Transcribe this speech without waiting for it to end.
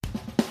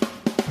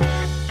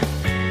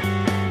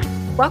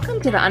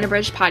Welcome to the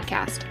Unabridged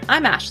Podcast.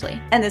 I'm Ashley.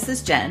 And this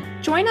is Jen.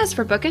 Join us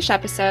for bookish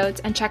episodes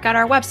and check out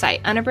our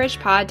website,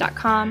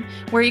 unabridgedpod.com,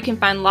 where you can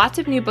find lots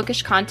of new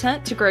bookish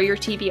content to grow your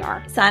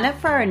TBR. Sign up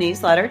for our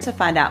newsletter to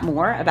find out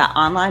more about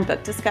online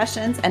book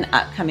discussions and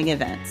upcoming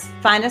events.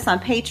 Find us on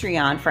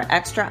Patreon for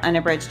extra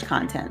unabridged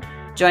content.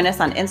 Join us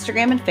on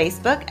Instagram and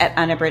Facebook at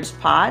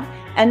unabridgedpod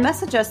and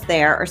message us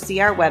there or see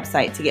our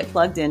website to get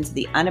plugged into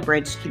the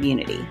unabridged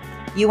community.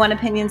 You want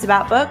opinions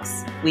about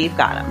books? We've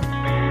got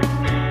them.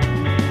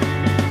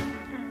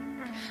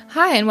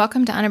 Hi, and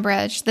welcome to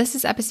Unabridged. This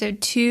is episode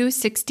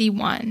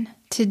 261.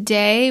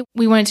 Today,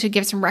 we wanted to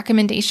give some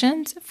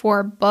recommendations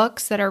for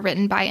books that are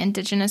written by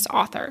Indigenous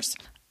authors.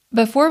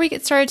 Before we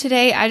get started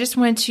today, I just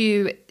wanted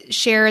to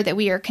share that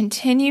we are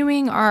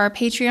continuing our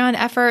Patreon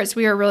efforts.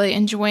 We are really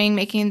enjoying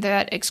making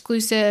that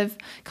exclusive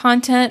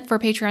content for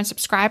Patreon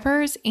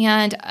subscribers.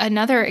 And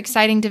another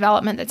exciting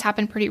development that's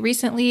happened pretty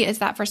recently is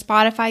that for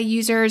Spotify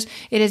users,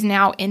 it is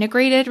now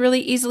integrated really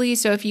easily.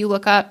 So if you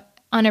look up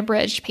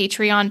Unabridged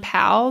Patreon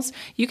pals,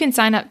 you can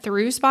sign up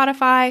through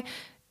Spotify,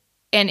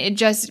 and it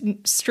just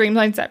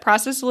streamlines that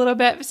process a little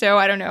bit. So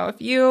I don't know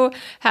if you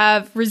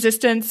have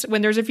resistance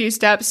when there's a few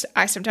steps.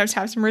 I sometimes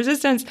have some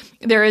resistance.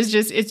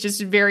 It's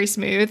just very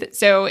smooth.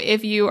 So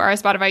if you are a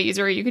Spotify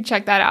user, you can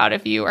check that out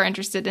if you are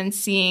interested in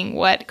seeing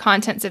what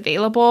content's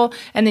available.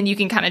 And then you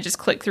can kind of just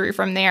click through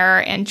from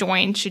there and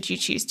join should you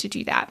choose to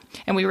do that.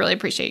 And we really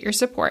appreciate your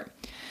support.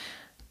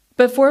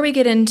 Before we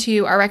get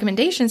into our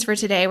recommendations for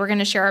today, we're going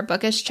to share our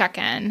bookish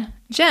check-in.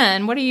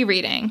 Jen, what are you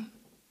reading?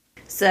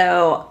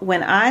 So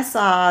when I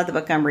saw the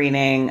book I'm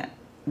reading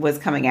was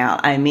coming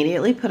out, I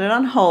immediately put it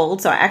on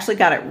hold. So I actually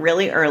got it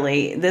really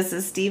early. This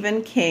is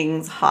Stephen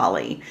King's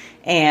Holly.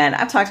 And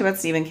I've talked about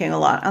Stephen King a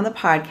lot on the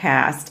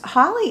podcast.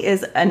 Holly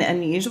is an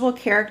unusual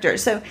character.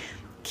 So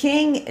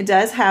King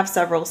does have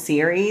several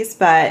series,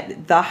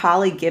 but the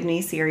Holly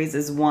Gibney series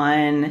is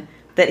one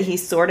that he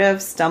sort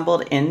of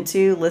stumbled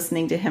into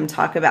listening to him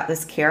talk about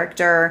this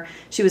character.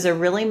 She was a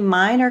really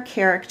minor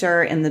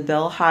character in the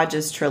Bill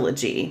Hodges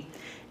trilogy.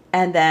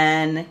 And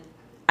then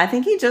I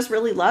think he just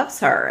really loves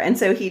her. And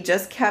so he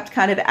just kept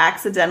kind of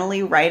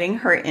accidentally writing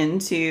her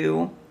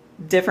into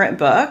different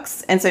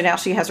books. And so now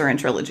she has her own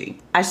trilogy.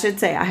 I should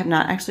say I have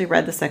not actually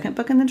read the second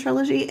book in the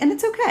trilogy, and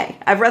it's okay.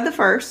 I've read the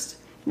first,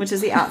 which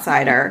is The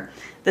Outsider.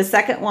 The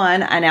second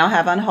one I now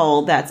have on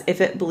hold. That's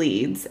If It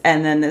Bleeds.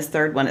 And then this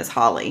third one is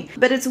Holly.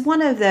 But it's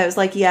one of those,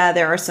 like, yeah,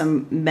 there are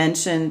some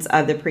mentions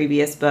of the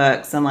previous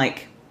books and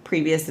like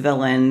previous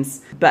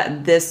villains,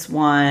 but this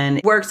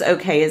one works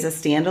okay as a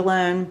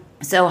standalone.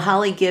 So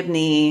Holly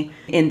Gibney,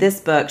 in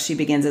this book, she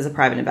begins as a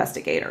private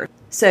investigator.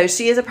 So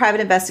she is a private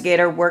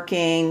investigator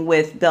working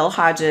with Bill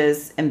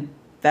Hodges'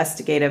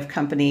 investigative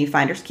company,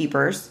 Finders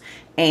Keepers,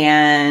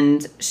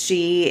 and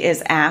she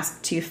is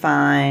asked to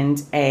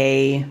find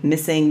a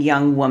missing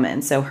young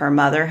woman. So her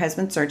mother has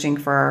been searching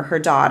for her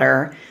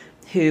daughter,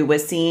 who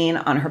was seen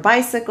on her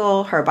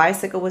bicycle. Her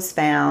bicycle was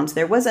found.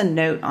 There was a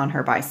note on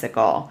her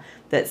bicycle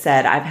that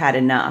said, "I've had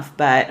enough,"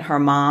 but her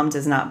mom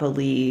does not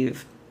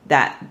believe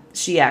that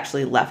she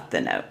actually left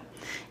the note.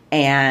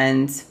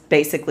 And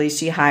basically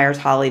she hires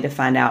Holly to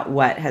find out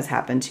what has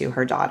happened to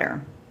her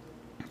daughter.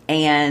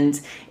 And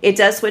it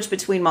does switch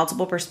between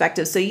multiple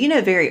perspectives. So you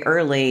know very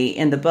early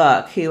in the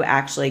book who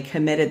actually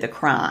committed the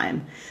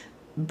crime,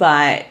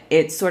 but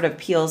it sort of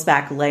peels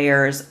back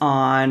layers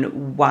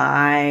on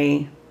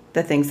why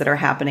the things that are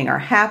happening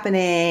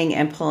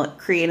and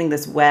creating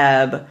this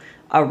web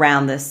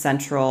around this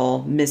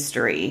central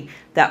mystery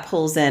that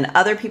pulls in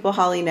other people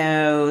Holly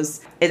knows.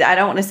 I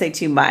don't want to say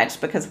too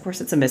much because, of course,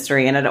 it's a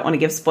mystery and I don't want to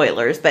give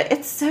spoilers, but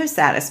it's so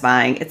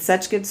satisfying. It's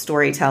such good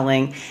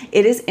storytelling.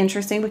 It is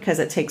interesting because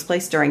it takes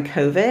place during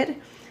COVID,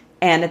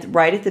 and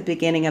right at the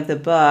beginning of the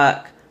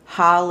book,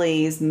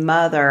 Holly's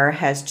mother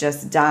has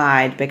just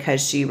died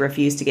because she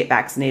refused to get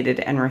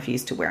vaccinated and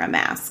refused to wear a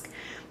mask.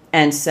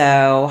 And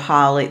so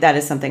Holly, that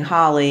is something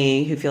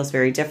Holly, who feels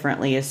very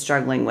differently, is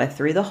struggling with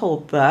through the whole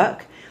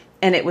book.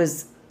 And it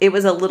was a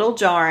little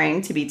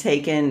jarring to be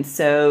taken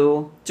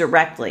so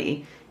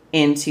directly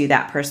into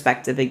that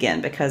perspective again,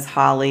 because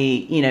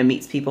Holly,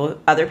 meets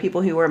other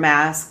people who wear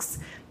masks.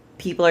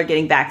 People are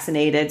getting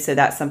vaccinated, so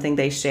that's something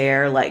they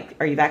share. Like,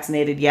 are you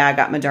vaccinated? Yeah, I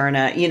got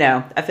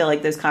Moderna. I feel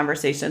like those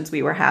conversations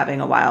we were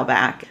having a while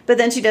back. But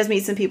then she does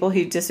meet some people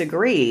who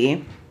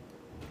disagree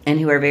and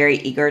who are very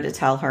eager to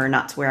tell her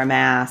not to wear a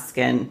mask.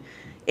 And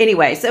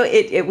anyway, so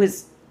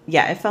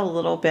it felt a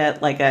little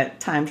bit like a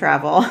time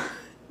travel.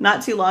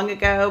 Not too long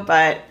ago,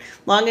 but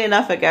long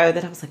enough ago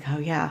that I was like, oh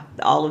yeah,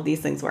 all of these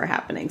things were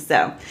happening.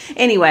 So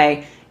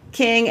anyway,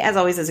 King, as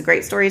always, is a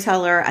great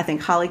storyteller. I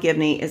think Holly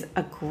Gibney is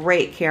a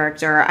great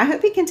character. I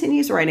hope he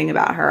continues writing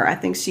about her. I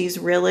think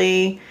she's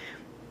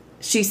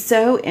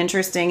so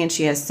interesting and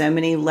she has so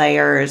many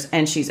layers,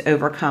 and she's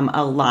overcome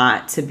a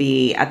lot to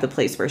be at the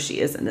place where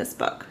she is in this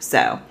book.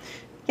 So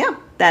yeah,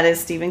 that is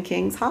Stephen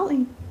King's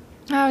Holly.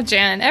 Oh,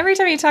 Jen, every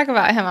time you talk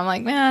about him, I'm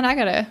like, man, I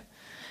gotta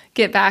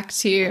get back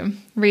to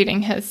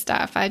reading his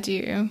stuff. I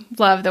do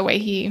love the way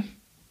he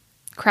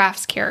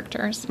crafts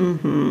characters.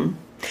 Mm-hmm.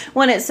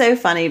 Well, and it's so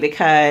funny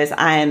because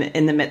I'm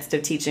in the midst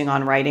of teaching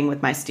on writing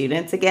with my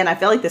students. Again, I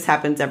feel like this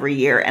happens every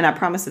year, and I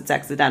promise it's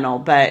accidental,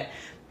 but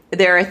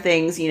there are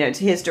things, to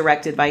his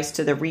direct advice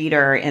to the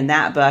reader in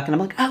that book. And I'm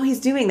like, oh, he's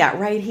doing that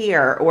right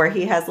here. Or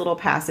he has little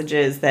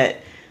passages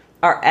that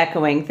are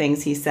echoing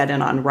things he said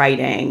in on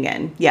writing.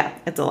 And yeah,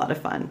 it's a lot of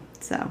fun.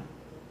 So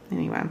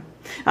anyway.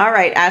 All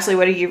right, Ashley,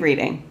 what are you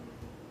reading?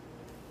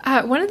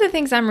 One of the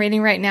things I'm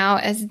reading right now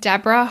is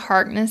Deborah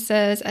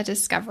Harkness's A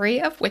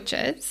Discovery of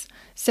Witches.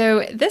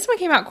 So this one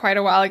came out quite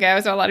a while ago,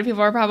 so a lot of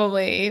people are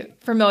probably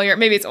familiar.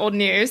 Maybe it's old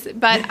news,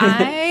 but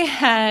I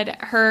had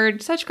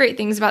heard such great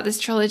things about this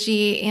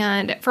trilogy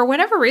and for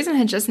whatever reason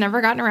had just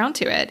never gotten around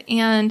to it.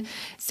 And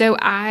so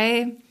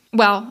I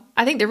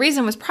think the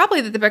reason was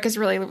probably that the book is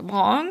really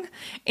long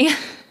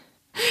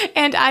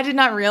and I did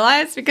not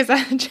realize because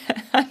I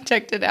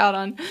checked it out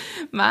on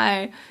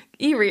my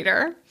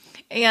e-reader.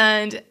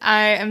 And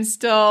I am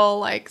still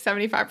like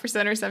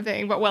 75% or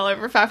something, but well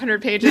over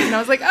 500 pages. And I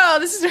was like, oh,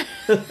 this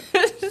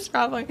is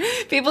probably...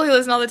 People who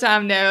listen all the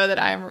time know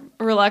that I'm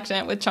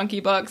reluctant with chunky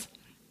books.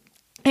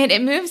 And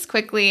it moves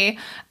quickly,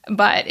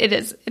 but it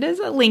is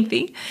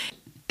lengthy.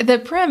 The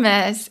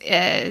premise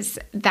is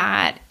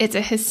that it's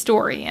a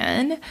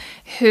historian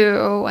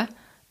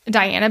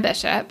Diana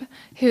Bishop,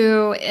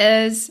 who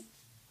is...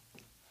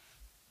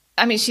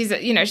 she's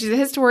a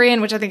historian,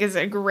 which I think is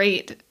a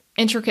great...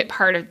 intricate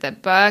part of the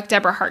book.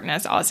 Deborah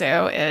Harkness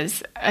also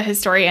is a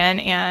historian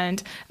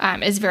and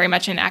is very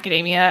much in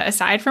academia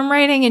aside from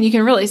writing. And you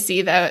can really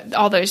see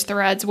all those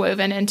threads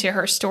woven into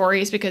her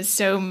stories because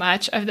so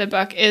much of the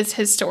book is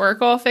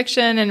historical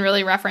fiction and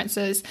really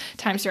references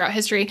times throughout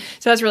history.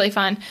 So that's really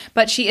fun.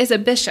 But she is a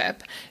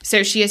bishop.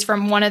 So she is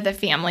from one of the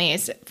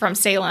families from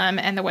Salem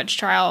and the witch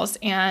trials.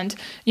 And,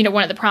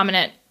 one of the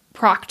prominent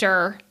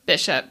Proctor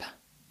bishop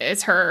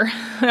is her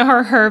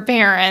or her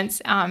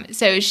parents.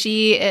 So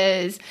she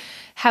is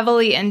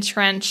heavily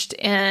entrenched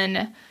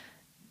in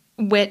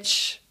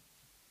witch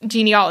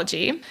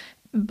genealogy,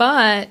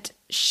 but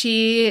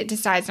she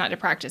decides not to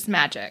practice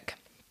magic.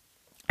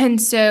 And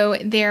so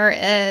there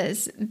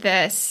is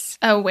this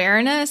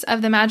awareness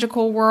of the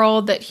magical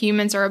world that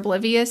humans are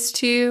oblivious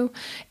to,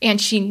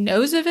 and she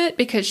knows of it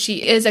because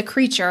she is a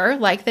creature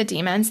like the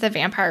demons, the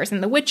vampires,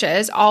 and the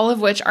witches, all of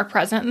which are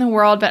present in the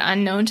world but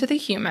unknown to the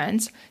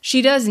humans.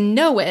 She does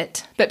know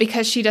it, but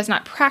because she does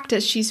not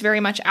practice, she's very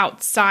much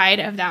outside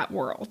of that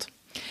world.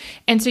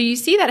 And so you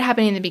see that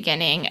happening in the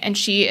beginning, and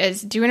she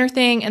is doing her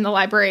thing in the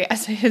library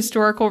as a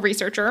historical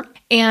researcher,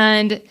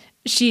 and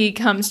she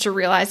comes to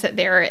realize that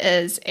there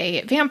is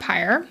a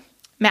vampire,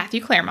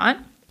 Matthew Claremont,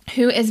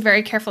 who is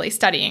very carefully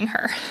studying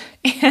her.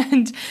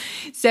 And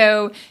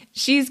so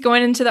she's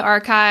going into the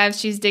archives,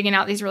 she's digging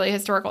out these really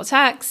historical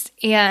texts,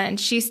 and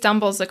she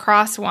stumbles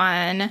across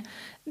one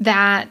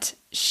that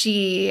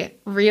she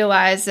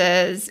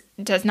realizes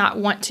does not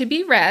want to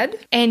be read,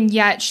 and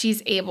yet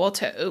she's able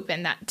to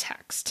open that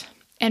text.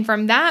 And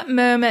from that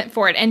moment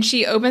forward, and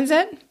she opens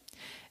it,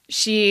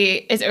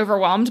 she is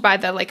overwhelmed by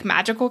the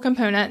magical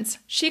components.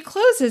 She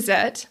closes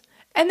it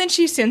and then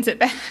she sends it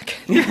back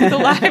through the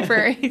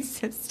library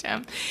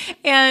system.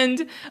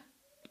 And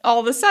all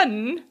of a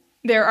sudden,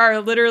 there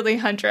are literally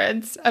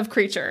hundreds of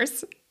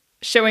creatures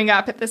showing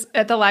up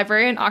at the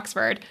library in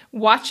Oxford,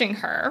 watching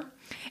her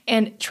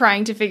and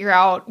trying to figure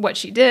out what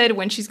she did,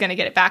 when she's going to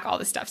get it back, all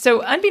this stuff.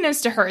 So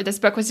unbeknownst to her, this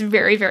book was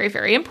very, very,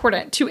 very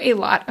important to a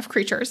lot of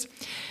creatures.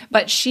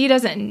 But she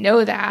doesn't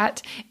know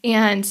that.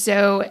 And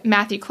so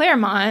Matthew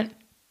Claremont,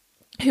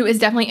 who is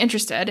definitely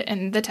interested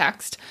in the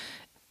text,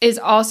 is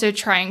also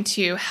trying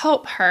to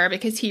help her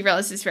because he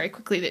realizes very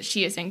quickly that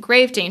she is in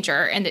grave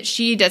danger and that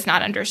she does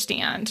not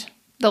understand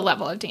the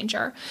level of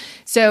danger.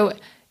 So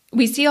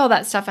we see all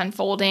that stuff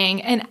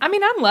unfolding. And I'm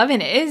loving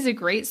it. It is a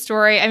great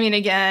story.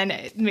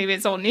 Again, maybe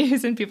it's old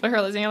news and people who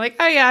are listening are like,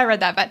 oh yeah, I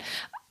read that. But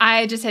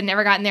I just had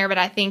never gotten there. But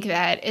I think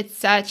that it's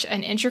such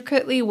an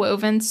intricately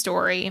woven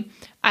story.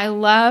 I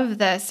love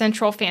the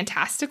central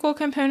fantastical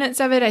components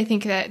of it. I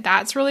think that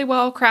that's really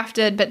well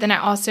crafted. But then I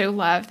also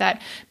love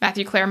that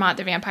Matthew Claremont,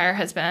 the vampire,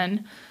 has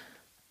been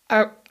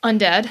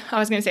undead. I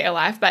was going to say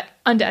alive, but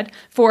undead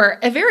for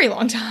a very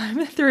long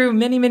time through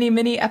many, many,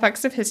 many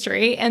epochs of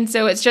history. And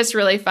so it's just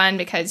really fun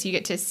because you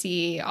get to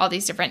see all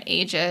these different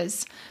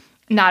ages,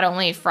 not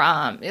only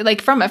from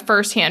a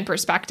firsthand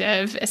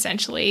perspective,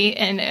 essentially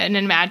in an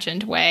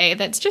imagined way.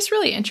 That's just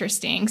really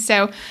interesting.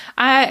 So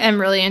I am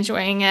really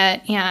enjoying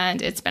it,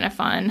 and it's been a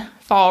fun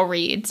fall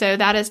read. So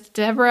that is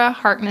Deborah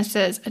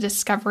Harkness's A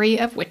Discovery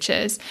of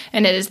Witches,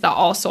 and it is the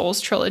All Souls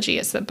trilogy.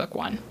 It's the book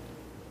one.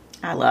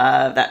 I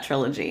love that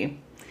trilogy.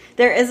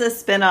 There is a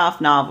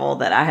spin-off novel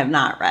that I have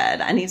not read.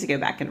 I need to go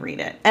back and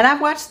read it. And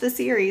I've watched the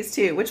series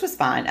too, which was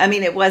fine.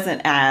 It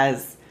wasn't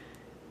as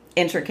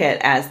intricate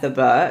as the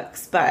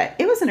books, but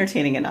it was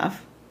entertaining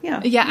enough.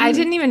 Yeah. Yeah, I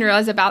didn't even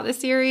realize about the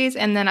series,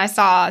 and then I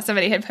saw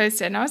somebody had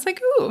posted, and I was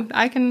like, ooh,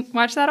 I can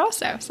watch that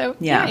also. So,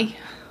 yeah. Yay.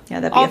 Yeah,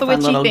 that'd be all a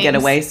fun little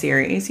getaway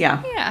series.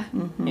 Yeah. Yeah.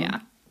 Mm-hmm. Yeah.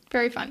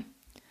 Very fun.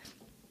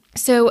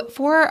 So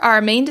for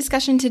our main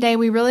discussion today,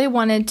 we really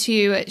wanted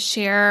to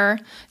share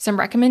some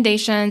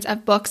recommendations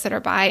of books that are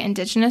by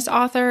Indigenous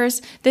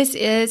authors. This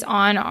is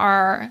on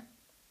our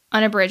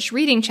Unabridged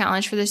Reading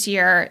Challenge for this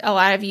year. A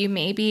lot of you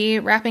may be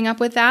wrapping up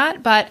with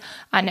that, but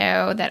I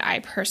know that I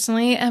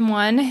personally am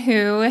one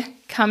who,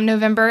 come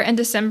November and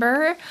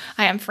December,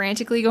 I am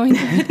frantically going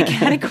through the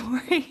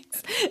categories.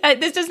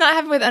 This does not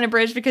happen with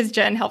Unabridged because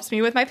Jen helps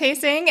me with my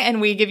pacing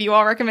and we give you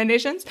all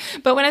recommendations.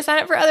 But when I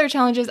sign up for other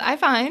challenges, I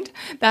find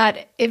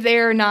that if they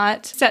are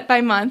not set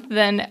by month,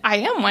 then I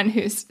am one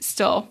who's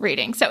still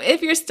reading. So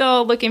if you're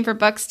still looking for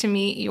books to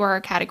meet your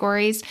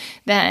categories,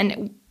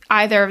 then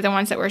either of the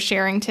ones that we're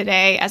sharing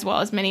today, as well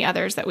as many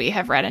others that we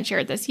have read and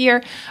shared this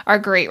year, are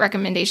great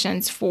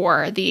recommendations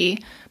for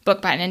the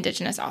book by an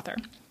Indigenous author.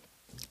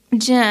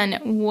 Jen,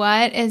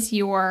 what is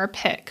your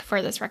pick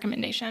for this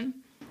recommendation?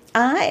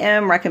 I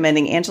am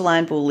recommending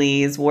Angeline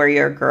Boulley's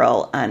Warrior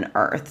Girl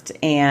Unearthed.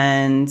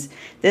 And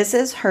this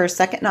is her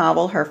second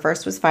novel. Her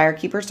first was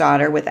Firekeeper's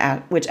Daughter,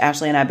 which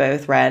Ashley and I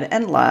both read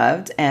and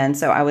loved. And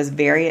so I was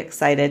very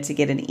excited to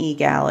get an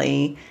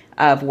e-galley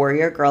of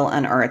Warrior Girl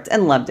Unearthed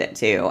and loved it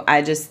too.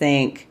 I just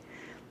think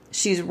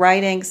she's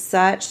writing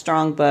such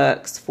strong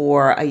books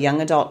for a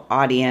young adult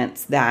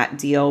audience that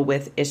deal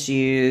with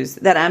issues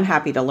that I'm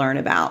happy to learn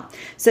about.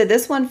 So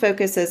this one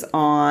focuses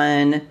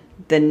on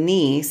the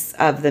niece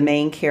of the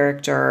main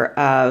character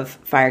of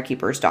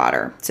Firekeeper's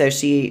Daughter. So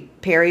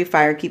Perry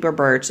Firekeeper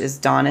Birch is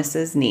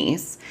Donis's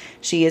niece.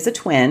 She is a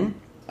twin.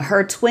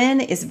 Her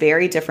twin is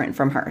very different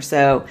from her.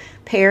 So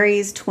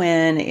Perry's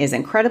twin is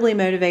incredibly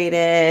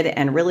motivated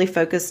and really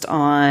focused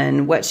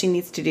on what she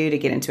needs to do to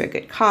get into a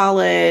good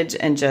college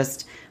and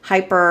just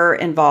hyper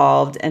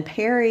involved. And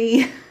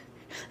Perry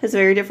has a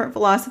very different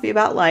philosophy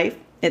about life.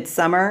 It's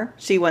summer.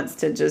 She wants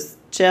to just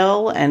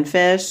chill and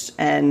fish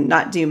and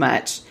not do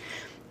much.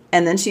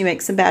 And then she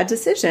makes some bad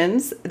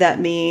decisions that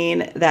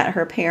mean that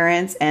her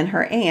parents and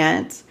her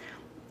aunt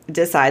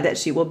decide that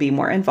she will be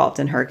more involved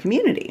in her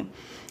community.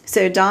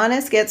 So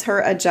Donis gets her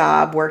a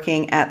job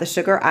working at the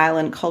Sugar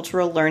Island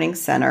Cultural Learning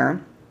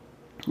Center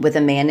with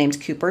a man named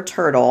Cooper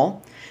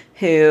Turtle,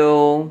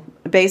 who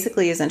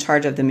basically is in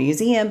charge of the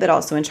museum, but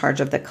also in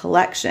charge of the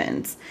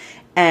collections.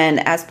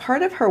 And as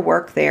part of her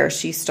work there,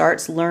 she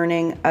starts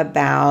learning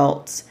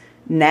about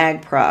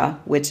NAGPRA,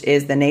 which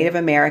is the Native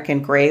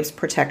American Graves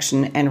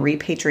Protection and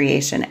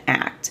Repatriation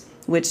Act,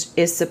 which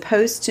is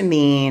supposed to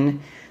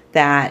mean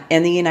that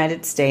in the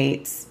United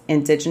States,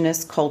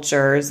 Indigenous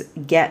cultures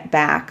get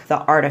back the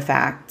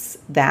artifacts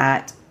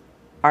that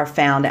are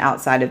found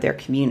outside of their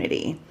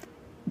community.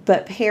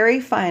 But Perry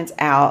finds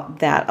out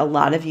that a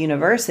lot of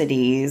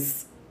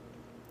universities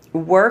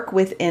work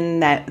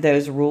within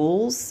those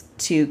rules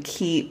to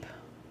keep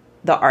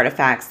the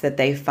artifacts that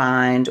they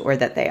find or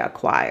that they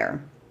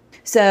acquire.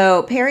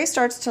 So Perry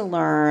starts to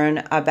learn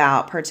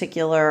about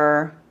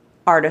particular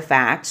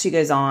artifacts. She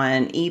goes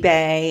on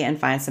eBay and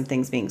finds some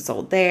things being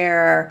sold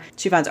there.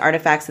 She finds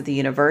artifacts at the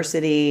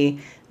university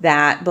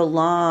that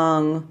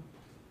belong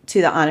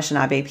to the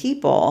Anishinaabe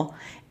people.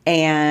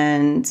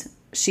 And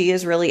she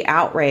is really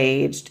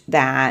outraged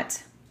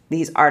that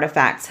these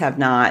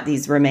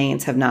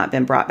remains have not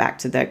been brought back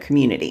to the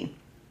community.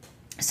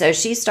 So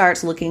she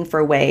starts looking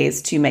for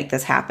ways to make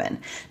this happen.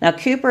 Now,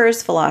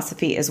 Cooper's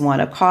philosophy is one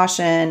of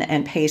caution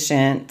and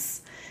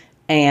patience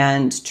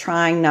and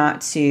trying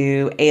not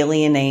to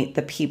alienate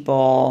the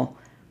people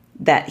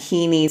that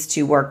he needs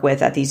to work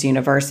with at these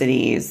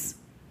universities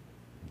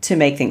to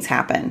make things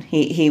happen.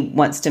 He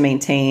wants to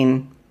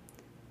maintain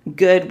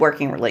good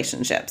working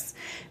relationships.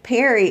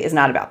 Perry is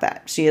not about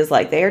that. She is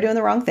like, they are doing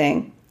the wrong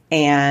thing,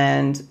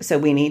 and so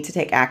we need to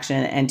take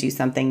action and do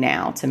something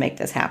now to make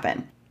this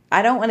happen.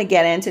 I don't want to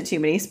get into too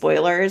many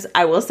spoilers.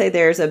 I will say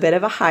there's a bit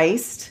of a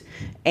heist,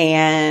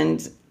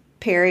 and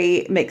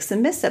Perry makes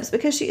some missteps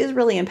because she is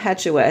really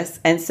impetuous.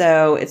 And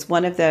so it's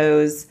one of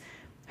those,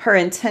 her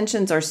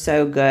intentions are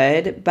so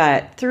good,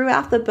 but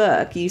throughout the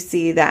book, you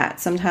see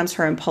that sometimes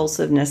her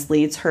impulsiveness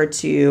leads her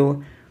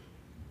to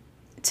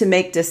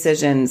make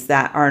decisions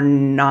that are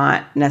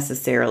not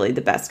necessarily the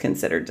best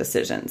considered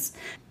decisions.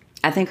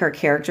 I think her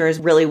character is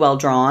really well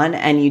drawn,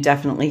 and you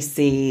definitely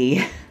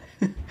see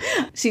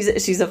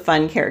she's a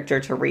fun character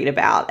to read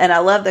about. And I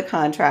love the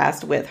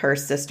contrast with her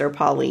sister,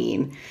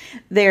 Pauline.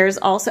 There's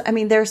also,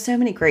 there's so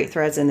many great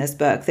threads in this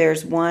book.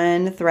 There's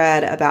one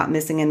thread about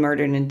missing and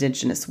murdered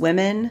Indigenous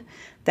women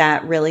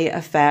that really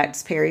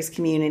affects Perry's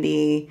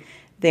community.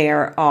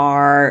 There's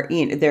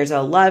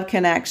a love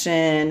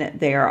connection.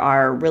 There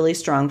are really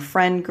strong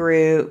friend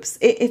groups.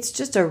 It's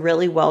just a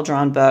really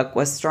well-drawn book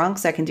with strong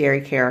secondary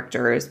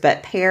characters,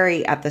 but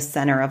Perry at the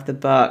center of the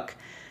book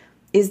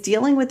is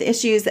dealing with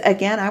issues.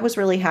 Again, I was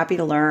really happy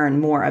to learn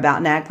more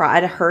about NAGPRA.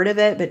 I'd heard of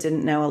it, but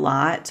didn't know a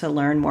lot, to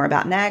learn more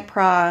about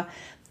NAGPRA.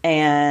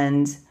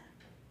 And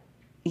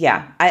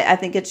yeah, I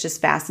think it's just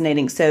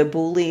fascinating. So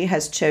Boulley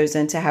has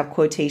chosen to have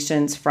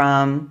quotations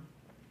from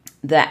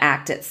the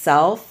act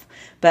itself,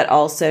 but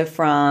also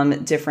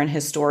from different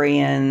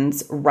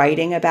historians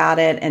writing about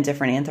it and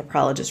different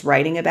anthropologists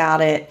writing about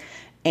it.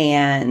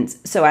 And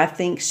so I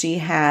think she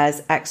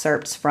has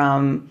excerpts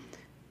from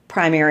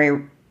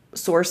primary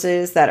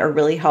sources that are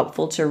really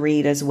helpful to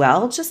read as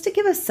well, just to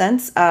give a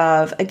sense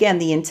of, again,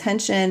 the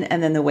intention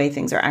and then the way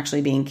things are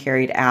actually being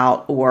carried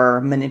out or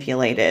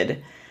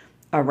manipulated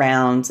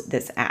around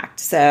this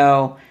act.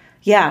 So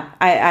yeah,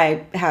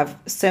 I have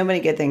so many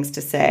good things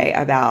to say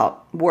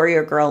about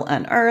Warrior Girl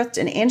Unearthed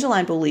and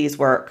Angeline Boulley's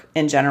work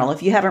in general.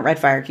 If you haven't read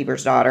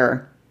Firekeeper's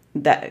Daughter,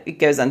 that it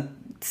goes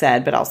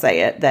unsaid, but I'll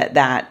say it,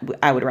 that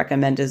I would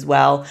recommend as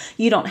well.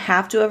 You don't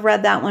have to have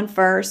read that one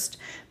first,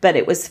 but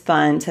it was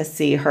fun to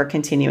see her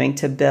continuing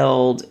to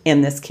build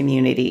in this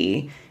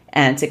community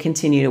and to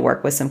continue to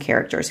work with some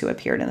characters who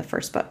appeared in the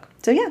first book.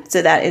 So yeah,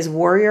 so that is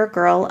Warrior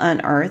Girl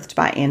Unearthed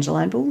by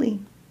Angeline Boulley.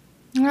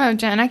 Oh,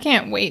 Jen, I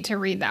can't wait to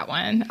read that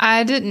one.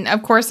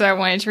 Of course I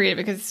wanted to read it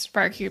because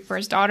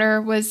Firekeeper's Daughter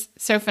was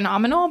so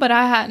phenomenal, but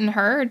I hadn't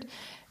heard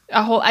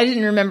I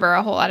didn't remember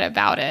a whole lot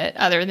about it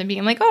other than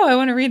being like, oh, I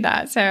want to read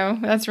that. So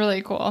that's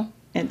really cool.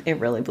 It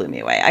really blew me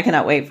away. I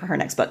cannot wait for her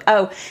next book.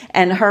 Oh,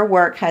 and her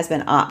work has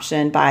been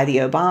optioned by the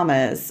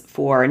Obamas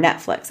for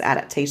Netflix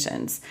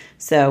adaptations.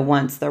 So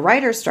once the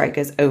writer's strike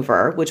is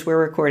over, which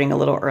we're recording a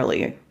little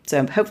early,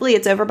 so hopefully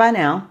it's over by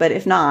now, but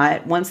if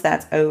not, once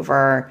that's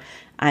over,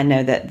 I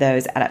know that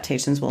those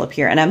adaptations will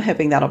appear, and I'm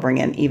hoping that'll bring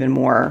in even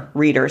more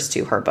readers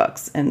to her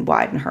books and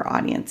widen her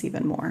audience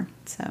even more.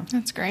 So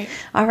that's great.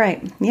 All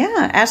right.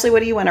 Yeah. Ashley, what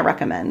do you want to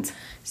recommend?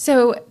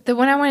 So the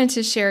one I wanted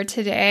to share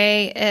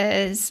today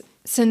is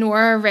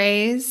Sonora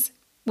Reyes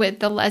with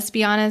The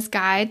Lesbiana's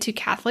Guide to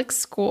Catholic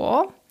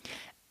School.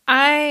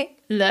 I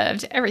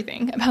loved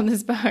everything about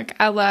this book.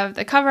 I loved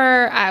the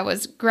cover.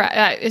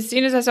 As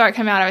soon as I saw it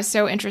come out, I was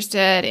so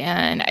interested,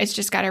 and it's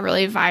just got a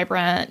really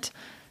vibrant,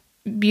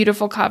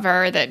 beautiful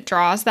cover that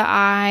draws the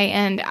eye,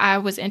 and I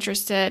was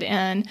interested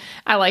in,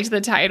 I liked the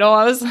title.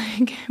 I was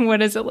like, what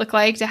does it look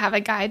like to have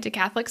a guide to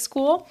Catholic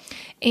school?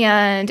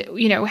 And,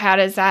 how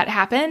does that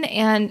happen?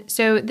 And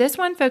so this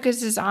one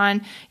focuses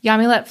on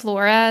Yamilet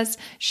Flores.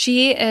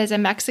 She is a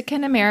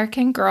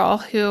Mexican-American girl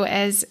who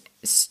is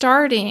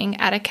starting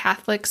at a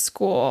Catholic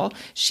school.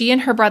 She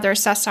and her brother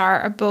Cesar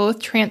are both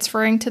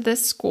transferring to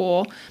this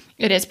school.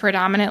 It is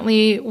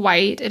predominantly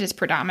white. It is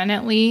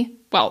predominantly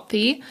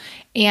wealthy.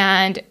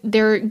 And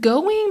they're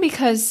going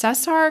because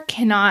Cesar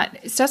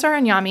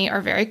and Yami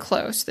are very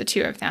close, the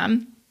two of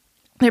them.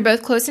 They're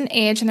both close in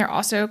age, and they're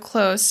also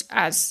close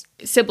as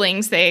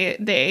siblings.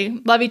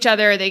 They love each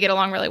other. They get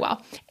along really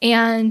well.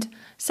 And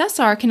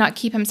Cesar cannot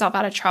keep himself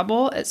out of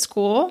trouble at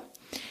school.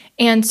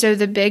 And so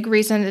the big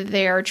reason that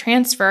they are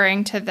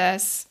transferring to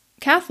this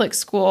Catholic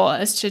school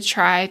is to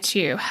try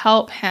to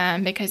help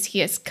him because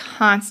he is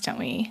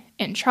constantly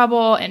in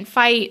trouble and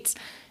fights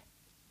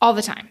all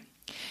the time.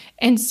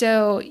 And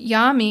so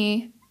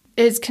Yami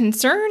is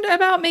concerned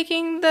about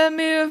making the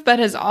move, but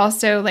is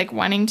also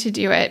wanting to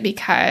do it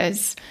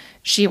because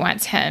she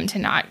wants him to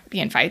not be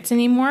in fights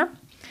anymore.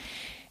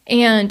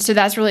 And so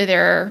that's really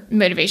their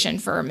motivation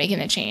for making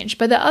the change.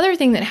 But the other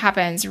thing that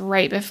happens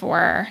right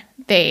before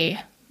they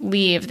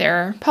leave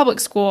their public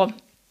school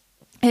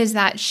is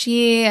that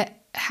she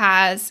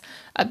has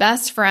a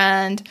best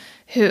friend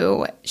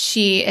who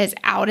she is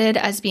outed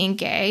as being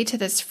gay to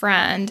this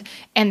friend.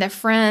 And the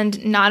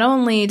friend not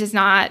only does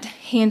not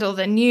handle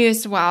the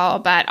news well,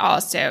 but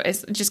also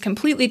is just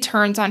completely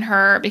turns on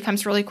her,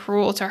 becomes really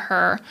cruel to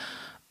her,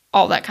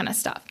 all that kind of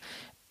stuff.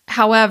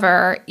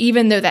 However,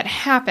 even though that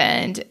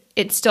happened,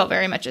 it's still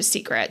very much a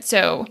secret.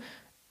 So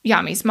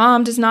Yami's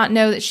mom does not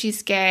know that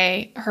she's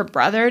gay. Her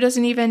brother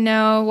doesn't even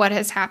know what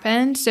has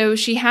happened. So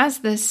she has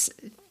this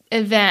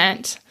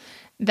event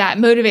that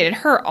motivated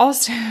her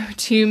also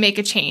to make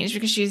a change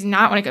because she does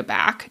not want to go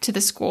back to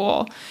the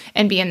school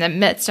and be in the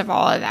midst of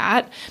all of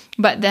that.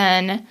 But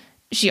then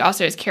she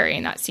also is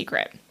carrying that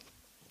secret.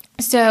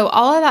 So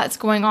all of that's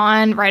going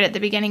on right at the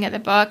beginning of the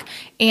book,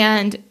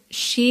 and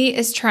she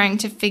is trying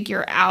to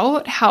figure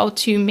out how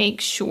to make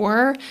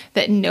sure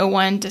that no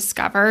one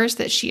discovers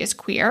that she is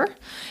queer.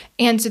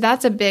 And so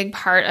that's a big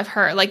part of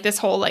her, this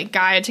whole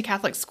guide to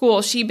Catholic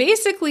school. She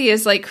basically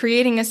is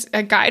creating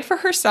a guide for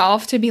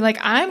herself to be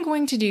I'm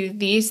going to do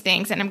these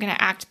things and I'm going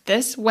to act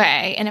this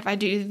way. And if I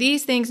do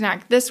these things and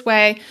act this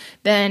way,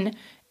 then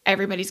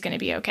everybody's going to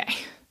be okay.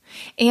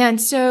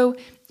 And so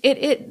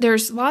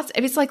there's lots,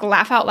 it's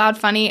laugh out loud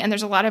funny. And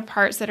there's a lot of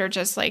parts that are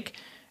just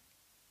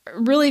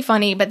really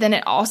funny, but then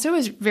it also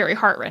is very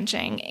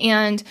heart-wrenching.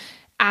 And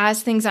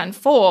as things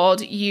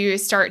unfold, you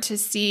start to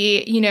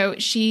see,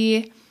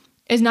 she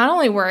is not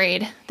only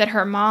worried that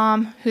her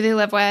mom, who they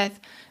live with,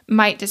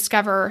 might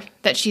discover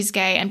that she's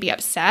gay and be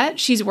upset,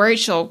 she's worried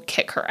she'll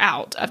kick her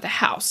out of the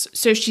house.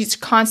 So she's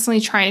constantly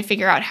trying to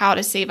figure out how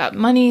to save up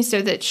money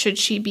so that should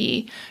she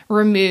be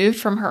removed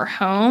from her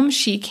home,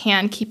 she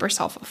can keep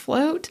herself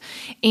afloat.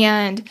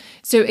 And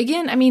so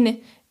again,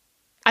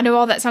 I know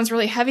all that sounds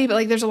really heavy,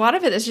 but there's a lot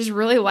of it that's just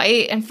really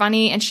light and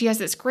funny, and she has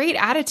this great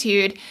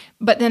attitude,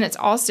 but then it's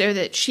also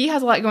that she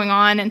has a lot going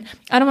on, and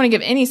I don't want to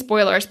give any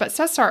spoilers, but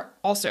Cesar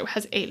also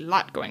has a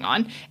lot going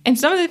on, and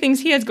some of the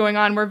things he has going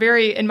on were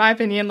very, in my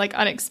opinion,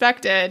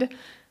 unexpected,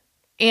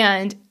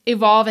 and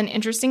evolve in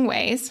interesting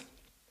ways.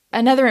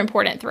 Another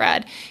important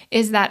thread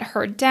is that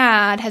her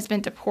dad has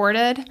been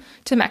deported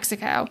to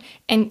Mexico,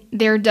 and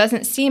there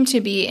doesn't seem to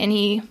be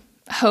any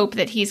hope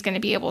that he's going to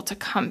be able to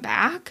come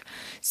back.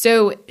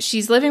 So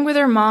she's living with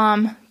her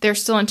mom. They're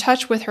still in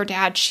touch with her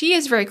dad. She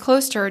is very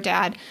close to her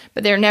dad,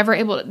 but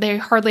they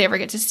hardly ever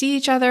get to see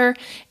each other.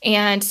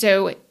 And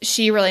so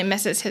she really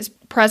misses his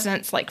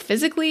presence, like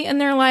physically in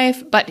their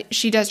life, but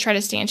she does try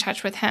to stay in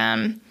touch with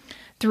him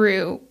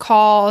through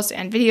calls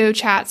and video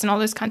chats and all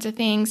those kinds of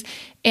things.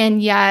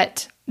 And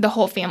yet the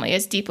whole family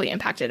is deeply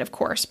impacted, of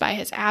course, by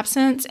his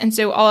absence. And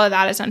so all of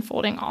that is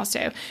unfolding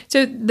also.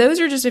 So those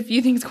are just a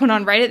few things going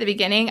on right at the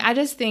beginning.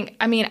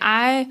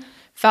 I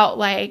felt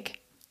like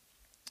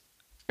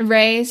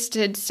Race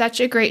did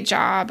such a great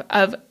job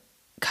of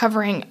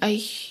covering a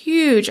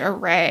huge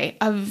array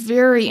of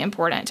very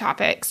important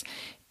topics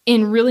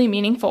in really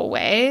meaningful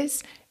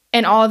ways.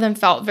 And all of them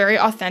felt very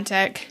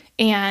authentic.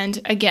 And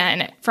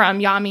again, from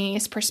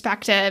Yami's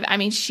perspective,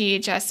 she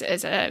just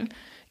is a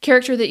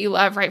character that you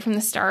love right from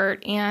the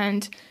start,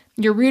 and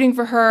you're rooting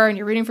for her and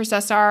you're rooting for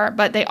Cesar,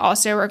 but they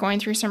also are going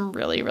through some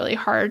really, really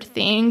hard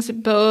things.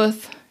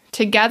 Both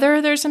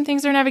together, there's some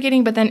things they're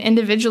navigating, but then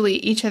individually,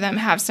 each of them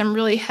have some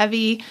really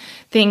heavy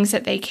things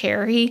that they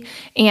carry.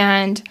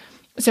 And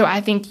so I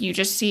think you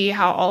just see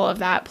how all of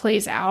that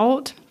plays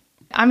out.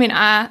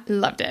 I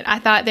loved it. I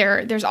thought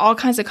there's all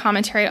kinds of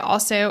commentary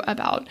also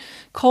about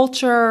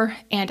culture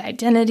and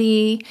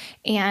identity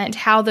and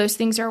how those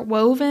things are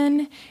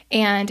woven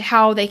and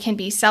how they can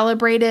be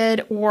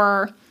celebrated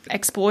or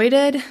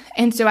exploited.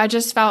 And so I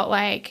just felt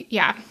like,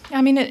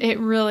 it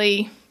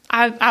really,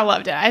 I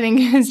loved it. I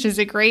think it's just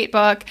a great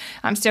book.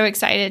 I'm so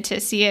excited to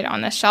see it on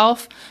the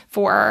shelf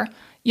for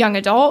young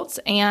adults,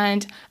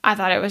 and I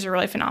thought it was a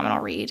really phenomenal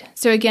read.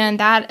 So again,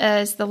 that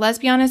is The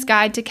Lesbiana's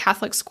Guide to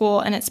Catholic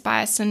School, and it's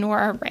by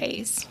Sonora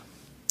Reyes.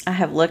 I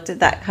have looked at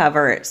that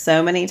cover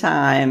so many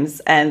times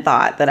and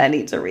thought that I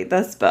need to read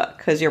this book,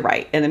 because you're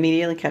right, it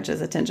immediately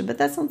catches attention, but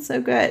that sounds so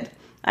good.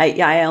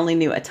 I only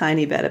knew a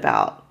tiny bit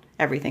about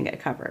everything it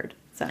covered.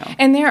 So.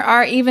 And there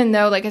are, even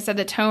though, like I said,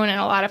 the tone in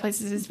a lot of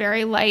places is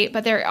very light,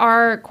 but there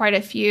are quite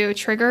a few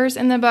triggers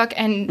in the book,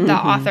 and the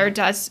author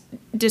does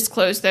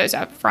disclose those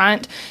up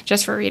front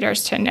just for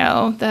readers to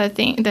know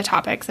the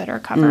topics that are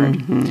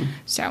covered.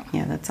 So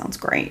yeah, that sounds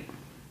great.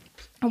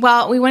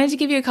 Well, we wanted to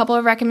give you a couple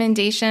of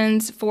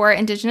recommendations for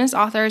Indigenous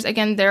authors.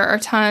 Again, there are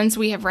tons.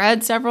 We have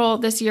read several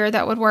this year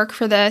that would work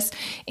for this,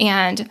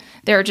 and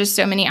there are just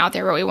so many out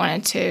there, but we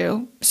wanted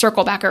to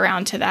circle back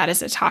around to that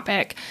as a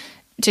topic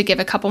to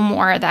give a couple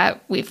more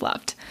that we've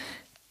loved.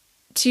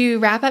 To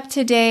wrap up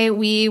today,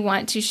 we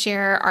want to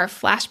share our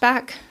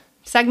flashback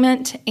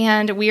segment,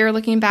 and we are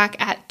looking back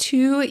at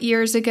 2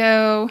 years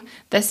ago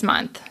this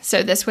month.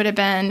 So this would have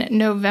been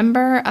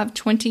November of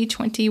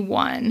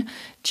 2021.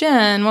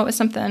 Jen, what was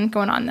something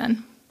going on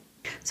then?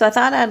 So I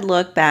thought I'd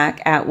look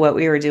back at what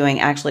we were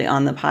doing actually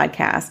on the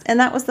podcast, and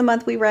that was the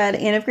month we read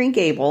Anne of Green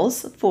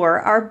Gables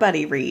for our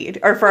buddy read,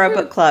 or for our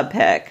book club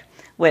pick,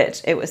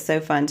 which it was so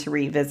fun to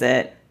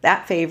revisit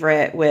that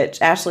favorite,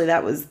 which, Ashley,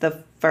 that was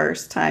the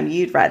first time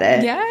you'd read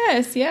it.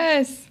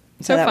 Yes.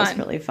 So that was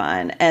really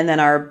fun. And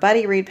then our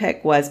buddy read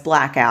pick was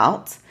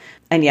Blackout.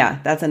 And yeah,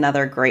 that's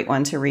another great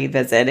one to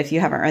revisit. If you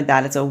haven't read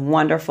that, it's a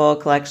wonderful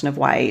collection of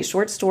YA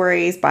short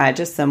stories by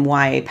just some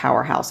YA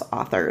powerhouse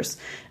authors,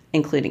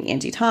 including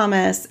Angie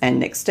Thomas and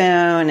Nick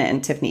Stone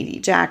and Tiffany D.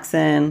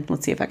 Jackson.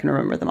 Let's see if I can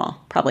remember them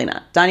all. Probably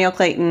not. Danielle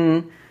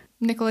Clayton.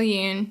 Nicola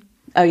Yoon.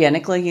 Oh, yeah,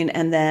 Nicola Yoon.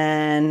 And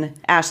then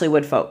Ashley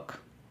Woodfolk.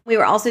 We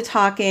were also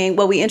talking,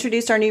 we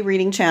introduced our new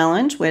reading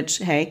challenge, which,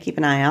 hey, keep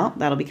an eye out.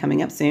 That'll be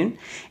coming up soon.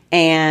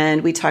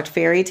 And we talked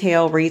fairy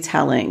tale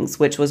retellings,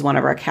 which was one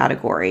of our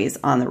categories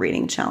on the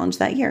reading challenge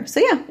that year. So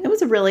yeah,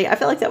 I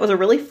feel like that was a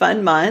really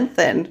fun month.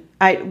 And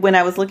when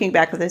I was looking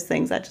back at those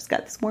things, I just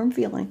got this warm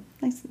feeling.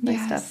 Nice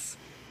stuff.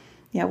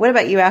 Yeah. What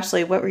about you,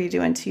 Ashley? What were you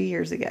doing 2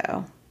 years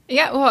ago?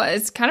 Yeah, well,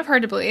 it's kind of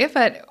hard to believe,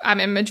 but I'm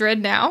in Madrid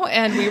now,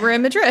 and we were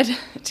in Madrid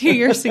 2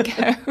 years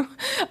ago.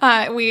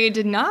 We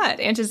did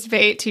not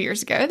anticipate 2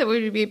 years ago that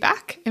we would be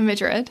back in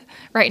Madrid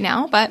right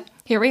now, but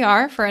here we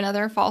are for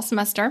another fall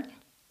semester,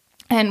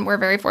 and we're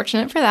very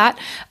fortunate for that.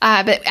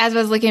 But as I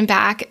was looking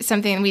back,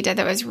 something we did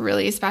that was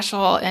really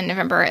special in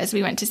November is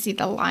we went to see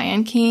The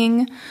Lion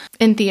King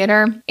in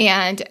theater,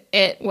 and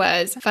it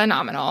was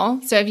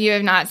phenomenal. So if you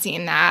have not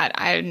seen that,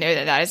 I know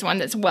that is one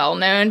that's well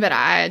known, but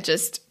I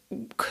just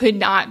could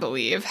not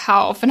believe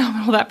how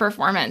phenomenal that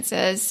performance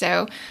is.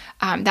 So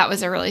that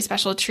was a really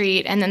special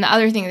treat. And then the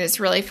other thing that's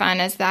really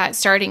fun is that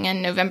starting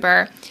in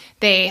November,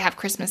 they have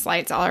Christmas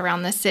lights all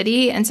around the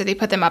city. And so they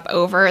put them up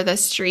over the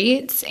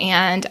streets.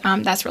 And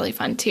that's really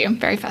fun too.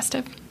 Very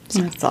festive.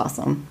 So. That's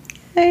awesome.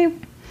 Hey.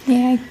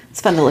 Yay.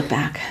 It's fun to look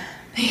back.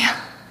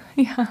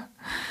 Yeah.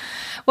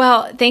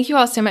 Well, thank you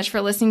all so much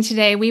for listening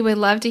today. We would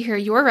love to hear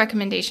your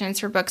recommendations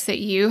for books that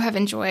you have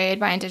enjoyed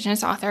by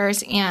Indigenous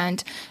authors.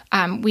 And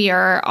we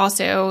are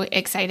also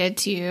excited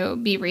to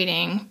be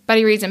reading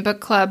Buddy Reads and Book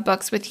Club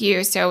books with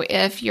you. So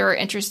if you're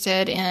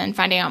interested in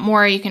finding out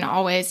more, you can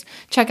always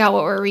check out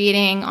what we're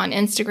reading on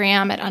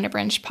Instagram at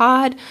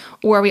unabridgedpod,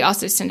 or we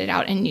also send it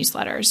out in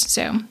newsletters.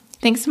 So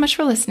thanks so much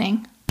for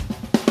listening.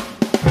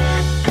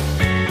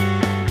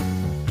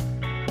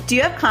 Do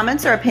you have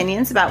comments or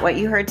opinions about what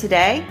you heard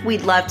today?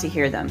 We'd love to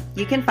hear them.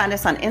 You can find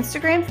us on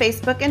Instagram,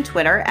 Facebook, and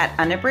Twitter at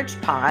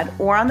unabridgedpod,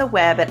 or on the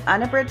web at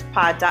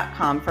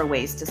unabridgedpod.com for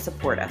ways to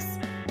support us.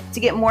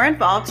 To get more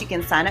involved, you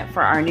can sign up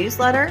for our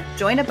newsletter,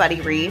 join a buddy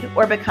read,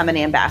 or become an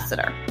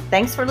ambassador.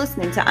 Thanks for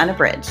listening to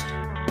Unabridged.